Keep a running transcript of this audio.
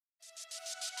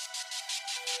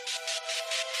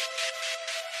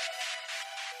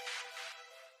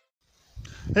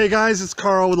Hey guys, it's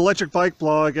Carl with Electric Bike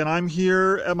Blog, and I'm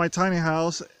here at my tiny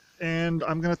house, and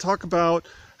I'm going to talk about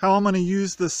how I'm going to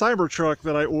use the Cybertruck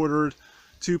that I ordered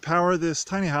to power this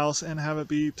tiny house and have it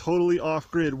be totally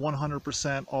off-grid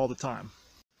 100% all the time.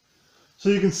 So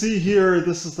you can see here,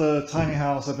 this is the tiny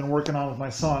house I've been working on with my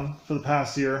son for the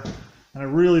past year, and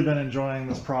I've really been enjoying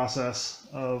this process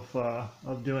of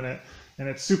doing it, and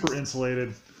it's super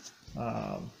insulated.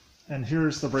 And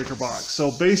here's the breaker box.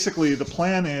 So basically the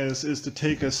plan is to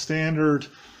take a standard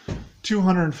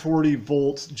 240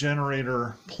 volt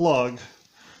generator plug,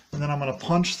 and then I'm going to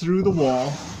punch through the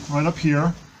wall right up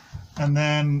here, and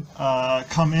then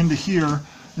come into here.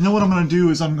 And then what I'm going to do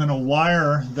is I'm going to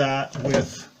wire that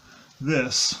with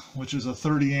this, which is a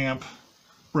 30 amp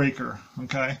breaker.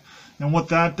 Okay, and what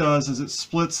that does is it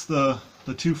splits the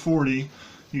 240.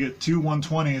 You get two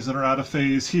 120s that are out of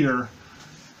phase here.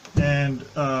 And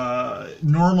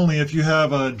normally if you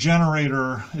have a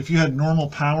generator, if you had normal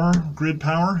power, grid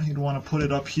power, you'd want to put it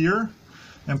up here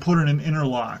and put it in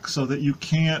interlock so that you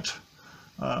can't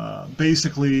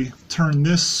basically turn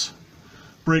this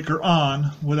breaker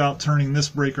on without turning this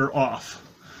breaker off.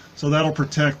 So that'll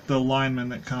protect the linemen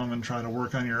that come and try to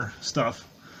work on your stuff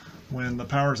when the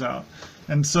power's out.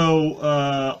 And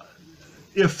so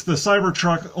if the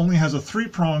Cybertruck only has a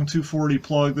 3-prong 240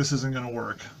 plug, this isn't going to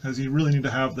work, because you really need to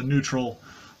have the neutral.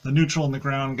 The neutral in the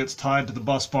ground gets tied to the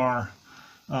bus bar.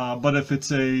 But if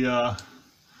it's a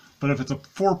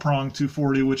 4-prong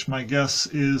 240, which my guess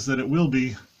is that it will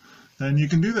be, then you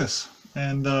can do this,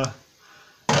 and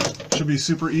it should be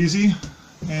super easy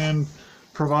and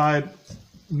provide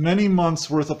many months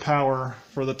worth of power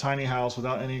for the tiny house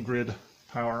without any grid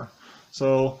power.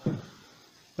 So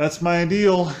that's my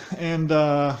ideal, and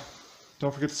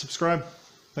don't forget to subscribe.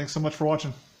 Thanks so much for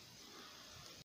watching.